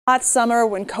Hot summer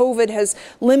when COVID has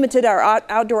limited our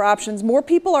outdoor options, more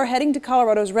people are heading to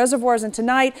Colorado's reservoirs, and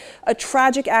tonight a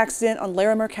tragic accident on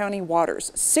Larimer County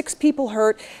waters. 6 people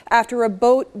hurt after a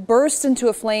boat burst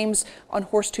into flames on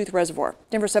Horsetooth Reservoir.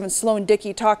 Denver 7's Sloan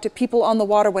Dickey talked to people on the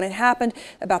water when it happened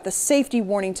about the safety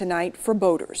warning tonight for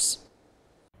boaters.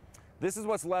 This is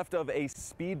what's left of a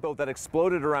speedboat that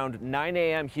exploded around 9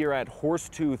 a.m. here at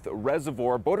Horsetooth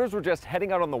Reservoir. Boaters were just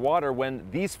heading out on the water when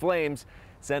these flames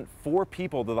sent 4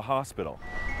 people to the hospital.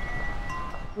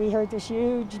 We heard this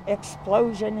huge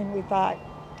explosion and we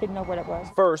didn't know what it was.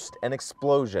 First, an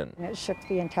explosion. And it shook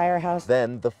the entire house.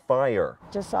 Then the fire.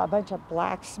 Just saw a bunch of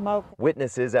black smoke.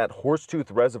 Witnesses at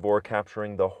Horsetooth Reservoir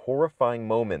capturing the horrifying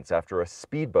moments after a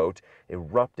speedboat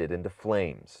erupted into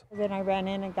flames. Then I ran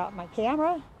in and got my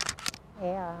camera.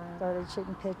 Yeah, started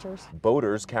shooting pictures.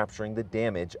 Boaters capturing the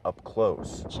damage up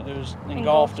close. So it was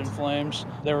engulfed in flames.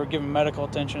 They were giving medical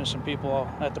attention to some people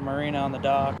at the marina on the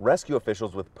dock. Rescue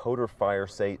officials with Potter Fire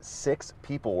say 6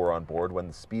 people were on board when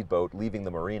the speedboat leaving the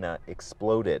marina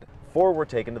exploded. 4 were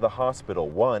taken to the hospital,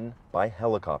 1 by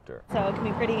helicopter. So it can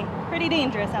be pretty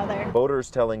dangerous out there.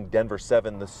 Boaters telling Denver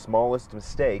 7 the smallest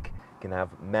mistake can have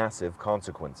massive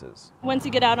consequences. Once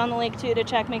you get out on the lake too, to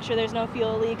check, make sure there's no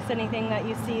fuel leaks, anything that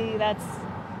you see that's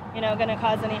going to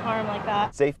cause any harm like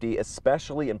that. Safety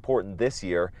especially important this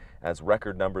year as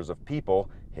record numbers of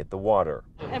people hit the water.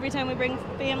 Every time we bring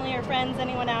family or friends,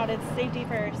 anyone out, it's safety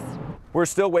first. We're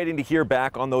still waiting to hear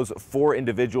back on those 4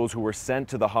 individuals who were sent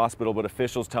to the hospital, but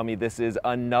officials tell me this is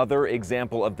another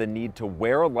example of the need to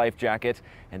wear a life jacket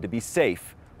and to be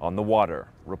safe on the water.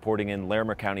 Reporting in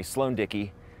Larimer County, Sloan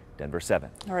Dickey, Denver 7.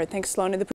 All right, thanks, Sloan.